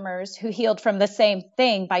customers who healed from the same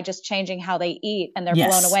thing by just changing how they eat, and they're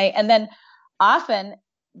blown away. And then often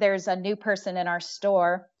there's a new person in our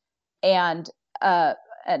store, and a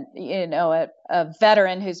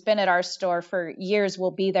veteran who's been at our store for years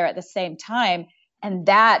will be there at the same time. And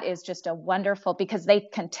that is just a wonderful, because they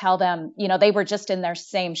can tell them, they were just in their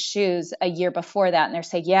same shoes a year before that. And they're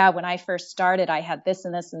saying, yeah, when I first started, I had this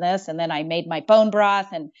and this and this, and then I made my bone broth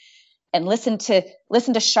and listen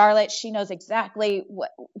to Charlotte. She knows exactly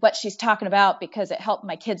what she's talking about, because it helped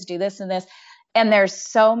my kids do this and this. And there's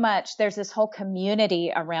this whole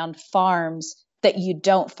community around farms that you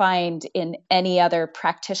don't find in any other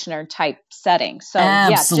practitioner type setting. So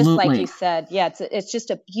Absolutely. Yeah, just like you said, it's just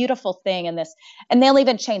a beautiful thing in this. And they'll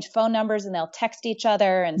even change phone numbers, and they'll text each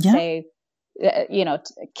other and say,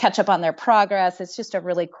 catch up on their progress. It's just a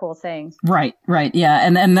really cool thing. Right. Yeah.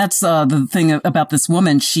 And that's the thing about this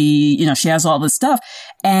woman. She has all this stuff,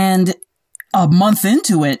 and a month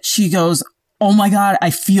into it, she goes, oh my God,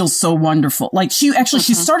 I feel so wonderful. Like she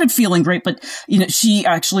started feeling great, but she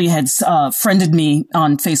actually had friended me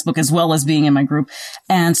on Facebook as well as being in my group.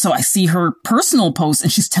 And so I see her personal post,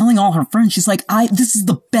 and she's telling all her friends, she's like, this is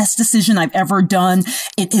the best decision I've ever done.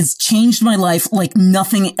 It has changed my life like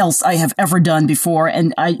nothing else I have ever done before.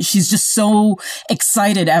 And she's just so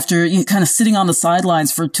excited after kind of sitting on the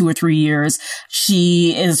sidelines for 2 or 3 years.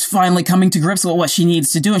 She is finally coming to grips with what she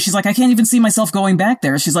needs to do. And she's like, I can't even see myself going back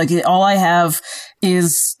there. She's like, all I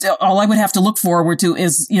would have to look forward to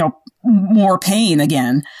is, more pain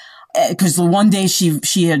again. Because the one day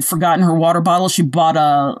she had forgotten her water bottle. She bought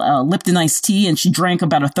a Lipton iced tea, and she drank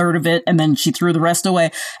about a third of it, and then she threw the rest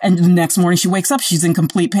away. And the next morning she wakes up, she's in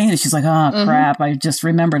complete pain, and she's like, crap, I just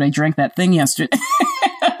remembered I drank that thing yesterday.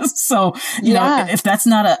 So, you know, if that's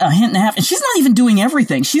not a hint and a half, and she's not even doing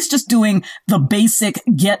everything. She's just doing the basic,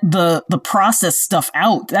 get the process stuff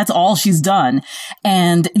out. That's all she's done.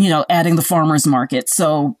 And, you know, adding the farmer's market.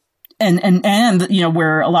 So, and, you know,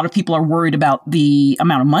 where a lot of people are worried about the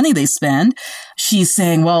amount of money they spend, she's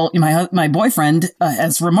saying, well, my boyfriend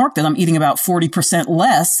has remarked that I'm eating about 40%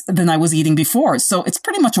 less than I was eating before. So it's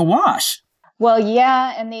pretty much a wash. Well,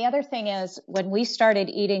 yeah. And the other thing is, when we started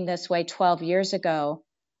eating this way 12 years ago,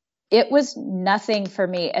 it was nothing for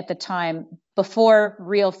me at the time, before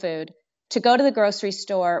Real Food, to go to the grocery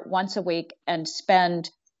store once a week and spend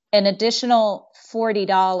an additional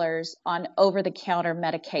 $40 on over-the-counter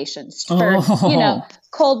medications for, you know,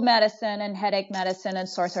 cold medicine and headache medicine and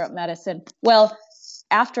sore throat medicine. Well,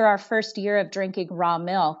 after our first year of drinking raw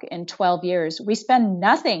milk in 12 years, we spend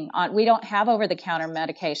nothing on, we don't have over-the-counter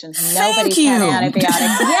medications. Nobody's had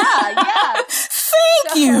antibiotics. Yeah.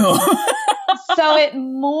 Thank you. So it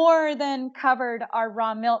more than covered our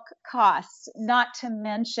raw milk costs, not to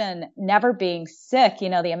mention never being sick, you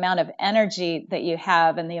know, the amount of energy that you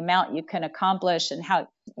have and the amount you can accomplish and how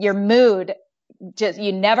your mood, just,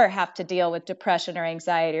 you never have to deal with depression or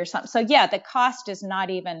anxiety or something. So yeah, the cost is not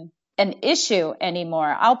even an issue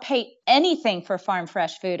anymore. I'll pay anything for farm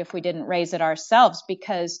fresh food if we didn't raise it ourselves,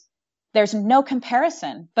 because there's no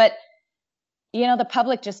comparison. But you know, the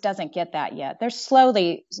public just doesn't get that yet. There's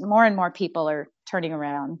slowly, more and more people are turning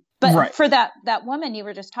around. But for that woman you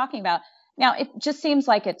were just talking about, now it just seems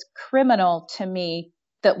like it's criminal to me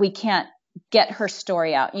that we can't get her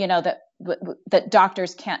story out, you know, that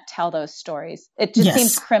doctors can't tell those stories. It just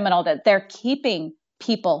seems criminal that they're keeping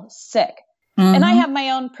people sick. Mm-hmm. And I have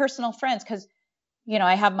my own personal friends, because, you know,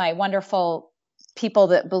 I have my wonderful people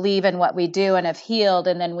that believe in what we do and have healed.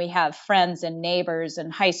 And then we have friends and neighbors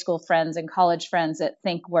and high school friends and college friends that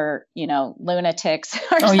think we're, you know, lunatics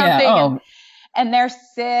or something. Yeah. And they're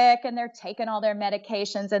sick and they're taking all their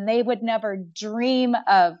medications, and they would never dream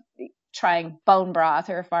of trying bone broth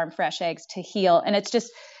or farm fresh eggs to heal. And it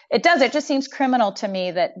just seems criminal to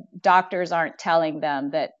me that doctors aren't telling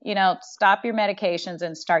them that, you know, stop your medications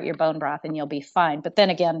and start your bone broth and you'll be fine. But then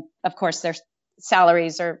again, of course, their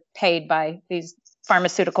salaries are paid by these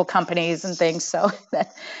pharmaceutical companies and things. So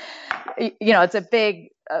that, you know, it's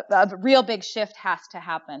a real big shift has to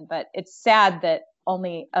happen. But it's sad that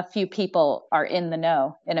only a few people are in the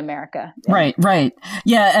know in America. Right.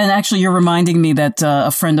 Yeah. And actually, you're reminding me that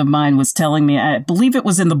a friend of mine was telling me, I believe it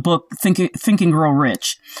was in the book, Think and Grow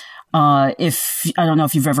Rich. If I don't know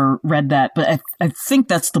if you've ever read that, but I think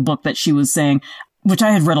that's the book that she was saying, which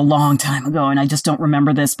I had read a long time ago, and I just don't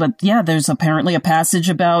remember this. But yeah, there's apparently a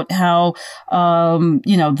passage about how,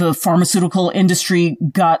 you know, the pharmaceutical industry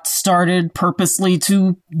got started purposely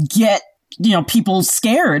to get, you know, people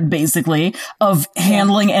scared, basically, of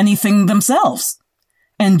handling anything themselves.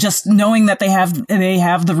 And just knowing that they have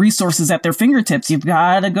the resources at their fingertips. You've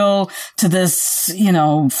got to go to this, you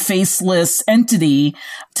know, faceless entity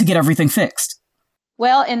to get everything fixed.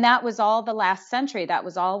 Well, and that was all the last century. That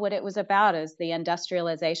was all what it was about, is the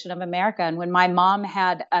industrialization of America. And when my mom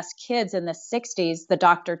had us kids in the 60s, the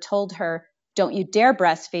doctor told her, don't you dare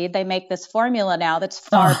breastfeed. They make this formula now that's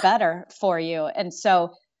far better for you. And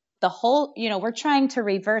so the whole, you know, we're trying to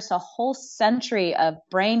reverse a whole century of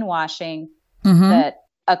brainwashing that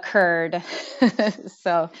occurred.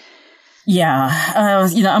 So. Yeah.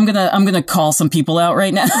 You know, I'm going to call some people out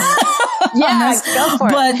right now. Yeah, go for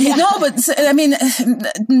but, it. No, but I mean,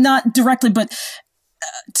 not directly, but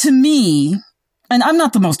to me, and I'm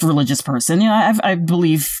not the most religious person, you know, I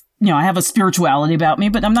believe, you know, I have a spirituality about me,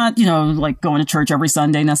 but I'm not, you know, like going to church every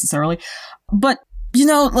Sunday necessarily. But, you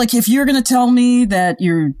know, like if you're going to tell me that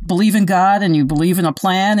you believe in God and you believe in a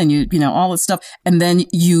plan and you know, all this stuff, and then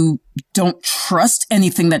you don't trust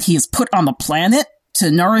anything that he has put on the planet to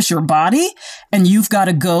nourish your body, and you've got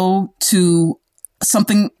to go to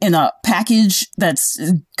something in a package that's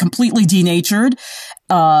completely denatured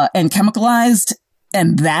and chemicalized,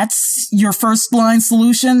 and that's your first line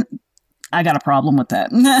solution, I got a problem with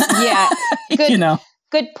that. Yeah. Good, you know,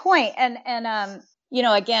 good point. And you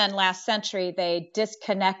know, again, last century, they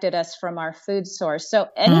disconnected us from our food source. So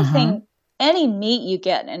anything, any meat you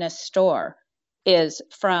get in a store is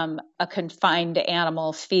from a confined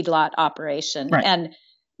animal feedlot operation. Right. And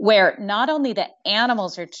where not only the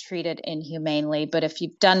animals are treated inhumanely, but if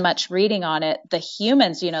you've done much reading on it, the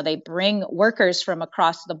humans, you know, they bring workers from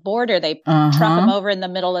across the border, they truck them over in the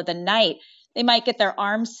middle of the night. They might get their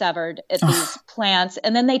arms severed at these plants,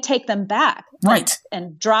 and then they take them back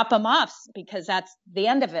and drop them off, because that's the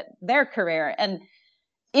end of it, their career. And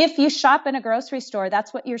if you shop in a grocery store,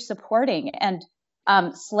 that's what you're supporting. And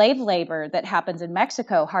slave labor that happens in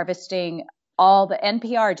Mexico, harvesting all the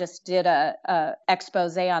NPR just did a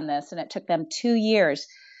expose on this, and it took them 2 years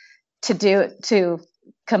to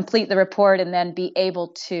complete the report and then be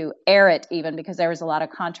able to air it, even because there was a lot of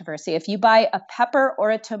controversy. If you buy a pepper or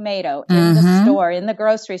a tomato in the store, in the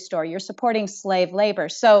grocery store, you're supporting slave labor.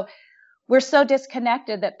 So we're so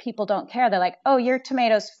disconnected that people don't care. They're like, oh, your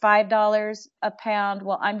tomato's $5 a pound.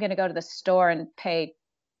 Well, I'm going to go to the store and pay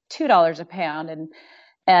 $2 a pound.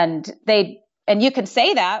 And you can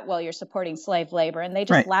say that, well, you're supporting slave labor, and they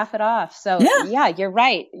just laugh it off. So yeah, you're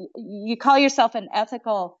right. You call yourself an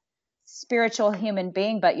ethical, spiritual human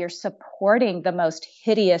being, but you're supporting the most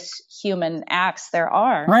hideous human acts there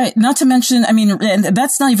are. Right. Not to mention, I mean, and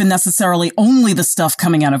that's not even necessarily only the stuff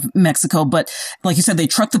coming out of Mexico, but like you said, they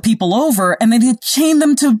truck the people over and they chain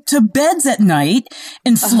them to beds at night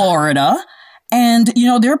in Florida. And, you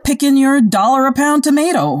know, they're picking your $1 a pound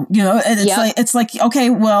tomato, you know, and it's like, okay,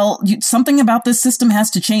 well, something about this system has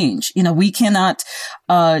to change. You know, we cannot,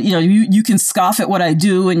 you know, you can scoff at what I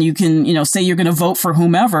do and you can, you know, say you're going to vote for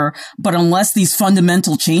whomever, but unless these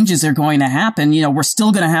fundamental changes are going to happen, you know, we're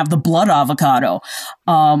still going to have the blood avocado.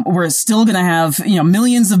 We're still going to have, you know,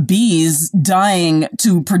 millions of bees dying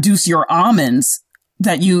to produce your almonds.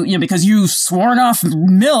 That you know, because you sworn off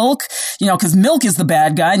milk, you know, because milk is the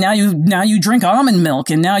bad guy. Now you drink almond milk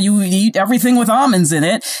and now you eat everything with almonds in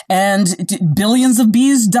it. And billions of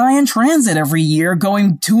bees die in transit every year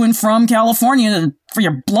going to and from California for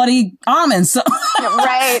your bloody almonds. So,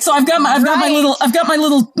 right. So I've got my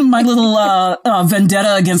little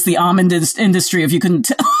vendetta against the almond industry, if you couldn't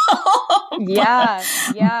tell. Yeah.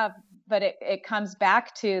 But it comes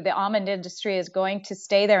back to the almond industry is going to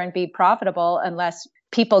stay there and be profitable unless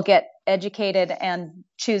people get educated and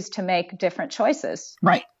choose to make different choices.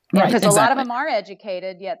 Right. Because a lot of them are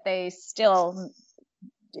educated, yet they still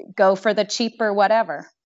go for the cheaper whatever.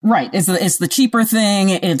 Right. It's the cheaper thing.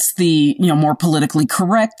 It's the, you know, more politically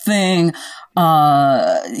correct thing.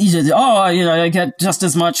 I get just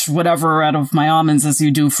as much whatever out of my almonds as you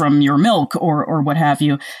do from your milk or what have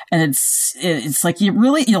you. And it's like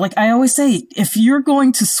like I always say, if you're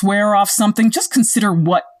going to swear off something, just consider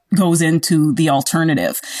what goes into the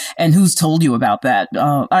alternative and who's told you about that.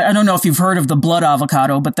 I don't know if you've heard of the blood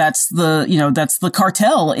avocado, but that's the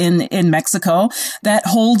cartel in Mexico that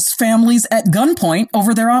holds families at gunpoint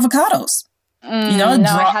over their avocados.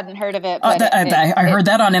 I hadn't heard of it. But I heard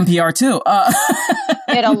that on NPR too.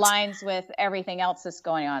 It aligns with everything else that's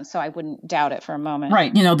going on, so I wouldn't doubt it for a moment.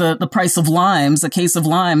 Right. You know, the price of limes, a case of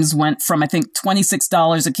limes went from, I think,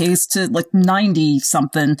 $26 a case to like 90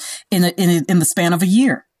 something in the span of a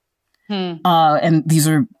year. And these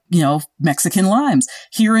are, you know, Mexican limes.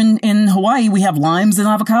 Here in Hawaii, we have limes and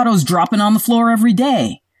avocados dropping on the floor every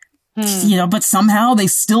day. You know, but somehow they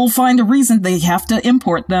still find a reason they have to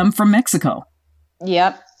import them from Mexico.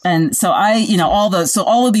 Yep. And so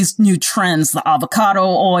all of these new trends, the avocado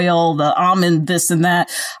oil, the almond, this and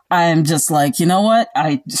that, I'm just like, you know what?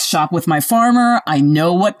 I shop with my farmer. I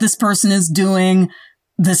know what this person is doing.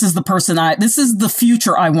 This is the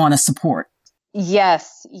future I want to support.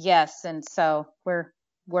 Yes. And so we're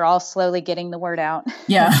all slowly getting the word out.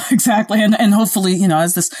 Yeah, exactly. And hopefully, you know,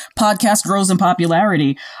 as this podcast grows in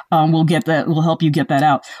popularity, we'll help you get that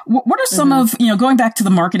out. What are some of, you know, going back to the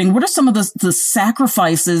marketing, what are some of the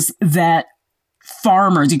sacrifices that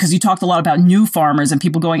farmers, because you talked a lot about new farmers and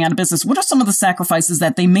people going out of business, what are some of the sacrifices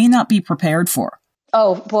that they may not be prepared for?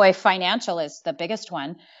 Oh boy, financial is the biggest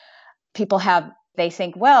one. They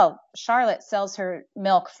think, well, Charlotte sells her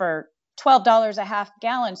milk for $12 a half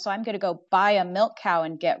gallon, so I'm going to go buy a milk cow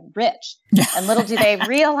and get rich. Yeah. And little do they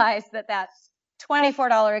realize that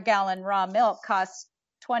 $24 a gallon raw milk costs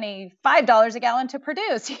 $25 a gallon to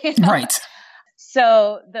produce. You know? Right.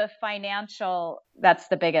 So the financial, that's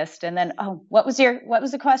the biggest. And then, what was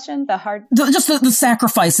the question? Just the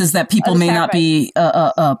sacrifices that people may not be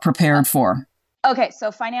prepared for. Okay.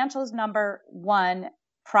 So financial is number one.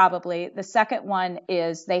 Probably. The second one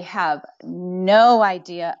is they have no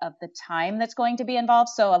idea of the time that's going to be involved.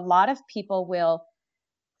 So a lot of people will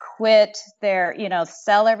quit their, you know,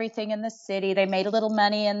 sell everything in the city. They made a little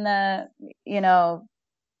money in the, you know,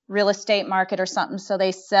 real estate market or something. So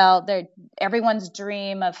they sell everyone's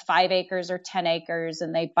dream of 5 acres or 10 acres,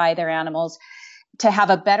 and they buy their animals to have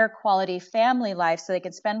a better quality family life so they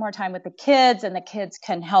can spend more time with the kids and the kids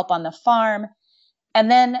can help on the farm. And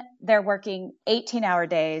then they're working 18-hour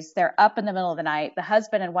days. They're up in the middle of the night. The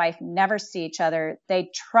husband and wife never see each other.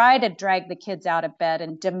 They try to drag the kids out of bed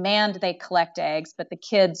and demand they collect eggs, but the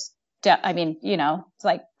kids, you know, it's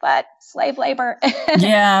like, what? Slave labor?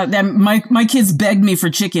 Yeah, my kids begged me for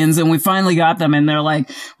chickens, and we finally got them, and they're like,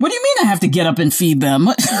 what do you mean I have to get up and feed them?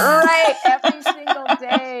 Right, every single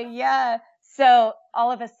day, yeah. So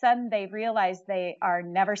all of a sudden they realize they are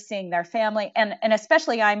never seeing their family. And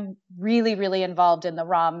especially I'm really, really involved in the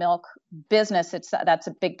raw milk business. That's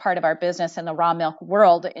a big part of our business in the raw milk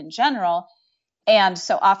world in general. And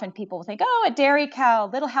so often people will think, oh, a dairy cow,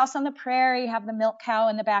 little house on the prairie, have the milk cow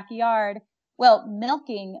in the backyard. Well,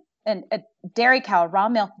 milking a dairy cow, raw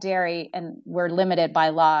milk dairy, and we're limited by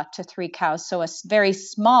law to 3 cows. So a very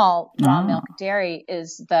small raw milk dairy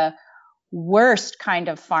is the worst kind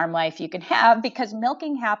of farm life you can have, because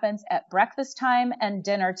milking happens at breakfast time and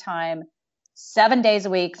dinner time, 7 days a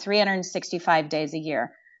week, 365 days a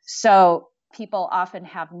year. So people often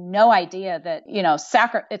have no idea that,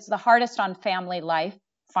 it's the hardest on family life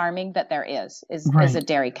farming that there is a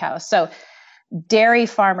dairy cow. So dairy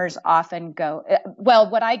farmers often go,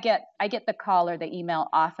 what I get the call or the email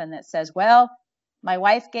often that says, well, my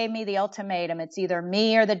wife gave me the ultimatum. It's either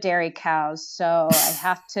me or the dairy cows. So I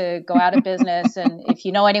have to go out of business. And if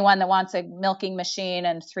you know anyone that wants a milking machine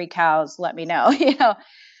and 3 cows, let me know,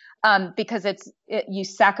 because you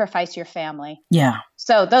sacrifice your family. Yeah.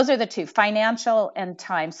 So those are the two, financial and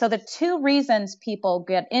time. So the 2 reasons people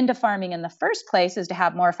get into farming in the first place is to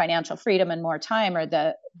have more financial freedom and more time, are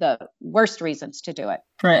the worst reasons to do it.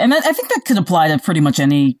 Right. And I think that could apply to pretty much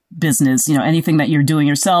any business, anything that you're doing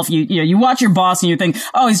yourself. You watch your boss and you think,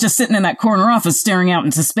 oh, he's just sitting in that corner office staring out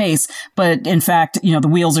into space. But in fact, the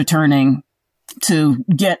wheels are turning to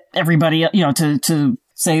get everybody, to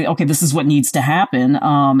say, okay, this is what needs to happen.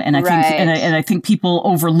 And I think, and I think people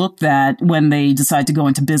overlook that when they decide to go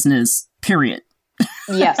into business, period.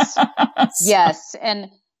 Yes. Yes.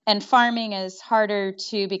 And farming is harder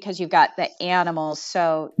too, because you've got the animals.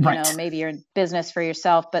 So, maybe you're in business for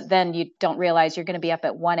yourself, but then you don't realize you're going to be up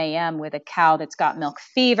at 1 a.m. with a cow that's got milk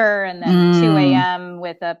fever, and then 2 a.m.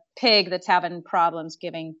 with a pig that's having problems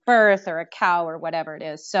giving birth, or a cow, or whatever it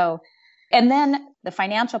is. So, and then the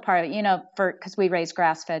financial part of it, because we raise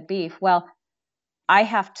grass-fed beef, well, I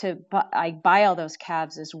buy all those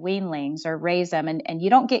calves as weanlings or raise them, and you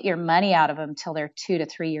don't get your money out of them till they're 2 to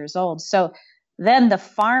 3 years old. So then the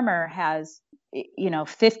farmer has,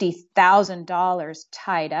 $50,000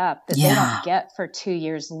 tied up that they don't get for 2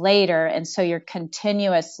 years later. And so you're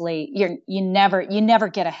continuously, you never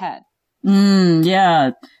get ahead.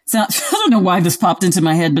 Yeah. I don't know why this popped into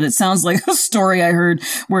my head, but it sounds like a story I heard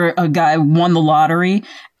where a guy won the lottery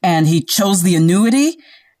and he chose the annuity,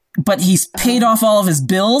 but he's paid off all of his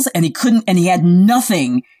bills and he had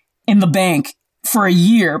nothing in the bank for a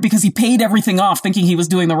year because he paid everything off thinking he was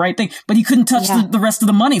doing the right thing, but he couldn't touch the rest of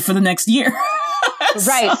the money for the next year.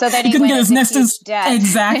 Right. So then he couldn't went get his into huge debt.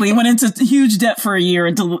 Exactly. He went into huge debt for a year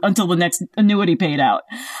until the next annuity paid out.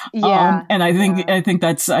 Yeah. And I think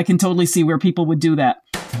I can totally see where people would do that.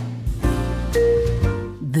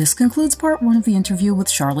 This concludes part 1 of the interview with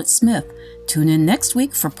Charlotte Smith. Tune in next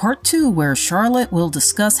week for part 2, where Charlotte will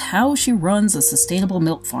discuss how she runs a sustainable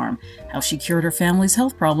milk farm, how she cured her family's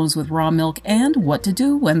health problems with raw milk, and what to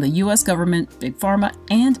do when the U.S. government, Big Pharma,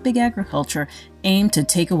 and Big Agriculture aim to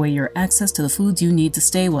take away your access to the foods you need to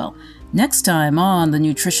stay well. Next time on the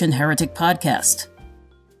Nutrition Heretic Podcast.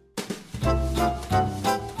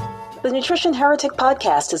 The Nutrition Heretic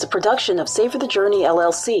Podcast is a production of Savor the Journey,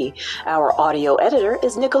 LLC. Our audio editor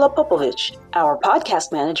is Nikola Popovich. Our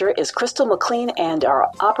podcast manager is Crystal McLean, and our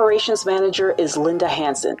operations manager is Linda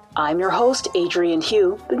Hansen. I'm your host, Adrian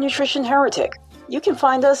Hugh, the Nutrition Heretic. You can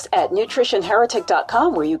find us at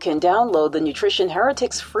nutritionheretic.com, where you can download the Nutrition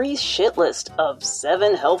Heretic's free shit list of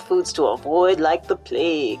 7 health foods to avoid like the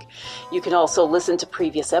plague. You can also listen to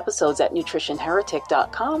previous episodes at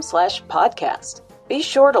nutritionheretic.com/podcast. Be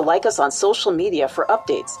sure to like us on social media for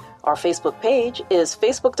updates. Our Facebook page is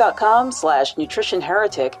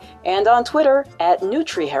facebook.com/nutritionheretic and on Twitter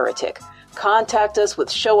 @NutriHeretic. Contact us with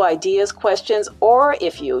show ideas, questions, or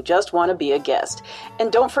if you just want to be a guest.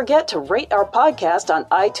 And don't forget to rate our podcast on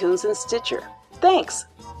iTunes and Stitcher. Thanks.